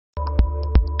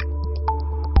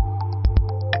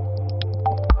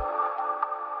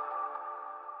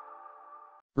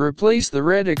Replace the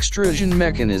red extrusion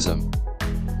mechanism.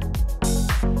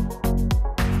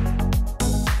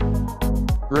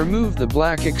 Remove the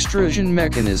black extrusion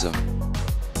mechanism.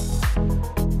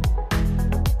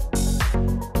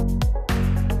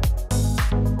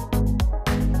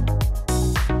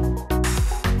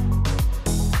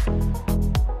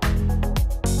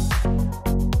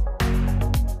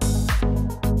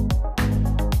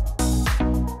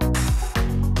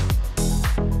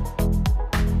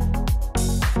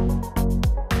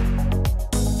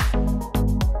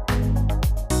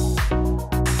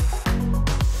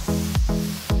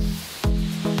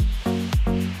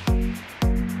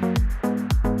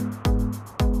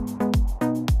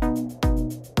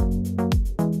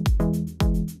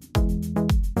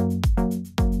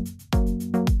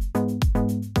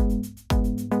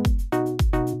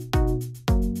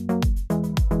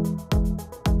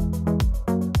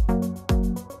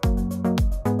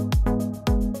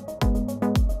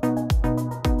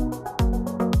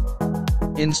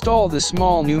 Install the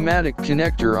small pneumatic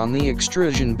connector on the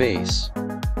extrusion base.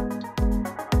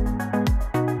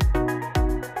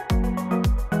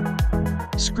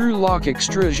 Screw lock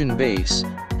extrusion base,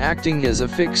 acting as a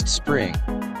fixed spring.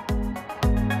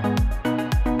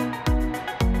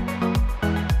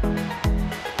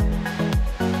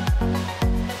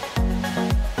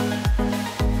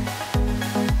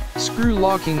 Screw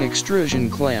locking extrusion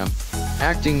clamp,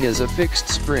 acting as a fixed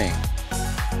spring.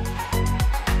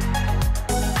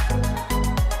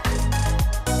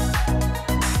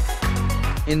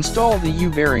 Install the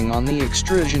U-bearing on the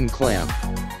extrusion clamp.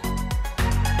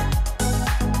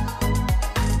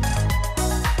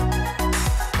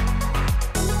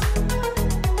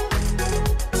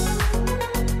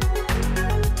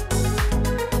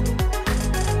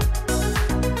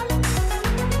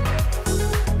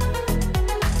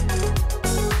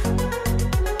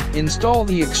 Install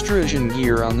the extrusion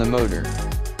gear on the motor.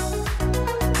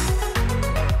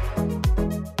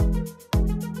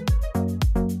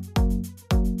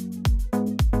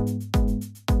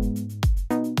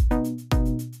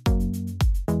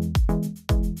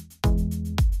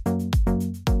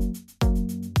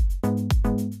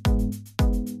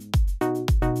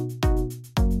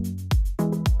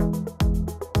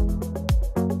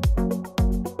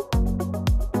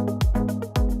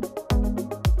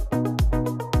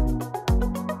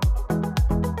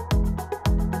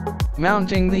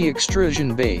 Mounting the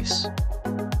extrusion base.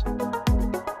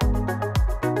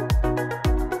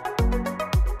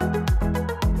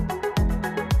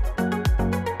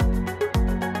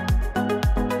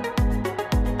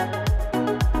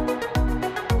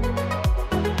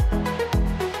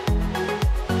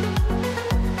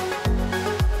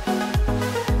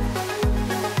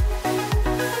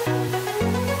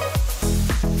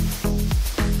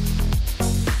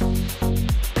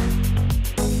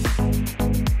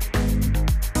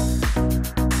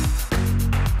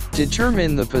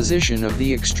 Determine the position of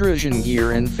the extrusion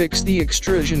gear and fix the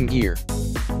extrusion gear.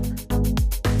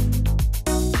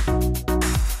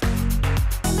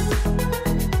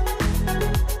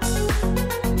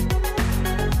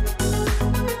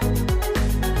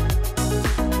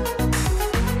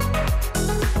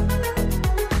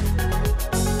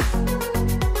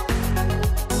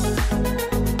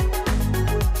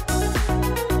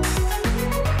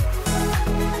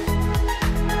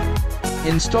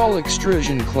 Install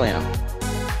extrusion clamp.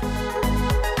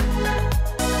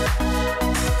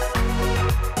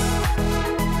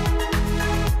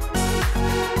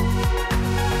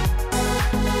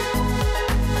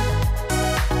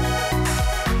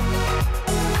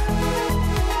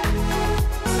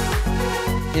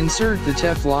 Insert the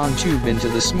Teflon tube into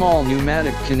the small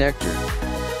pneumatic connector.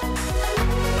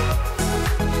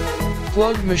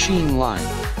 Plug machine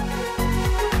line.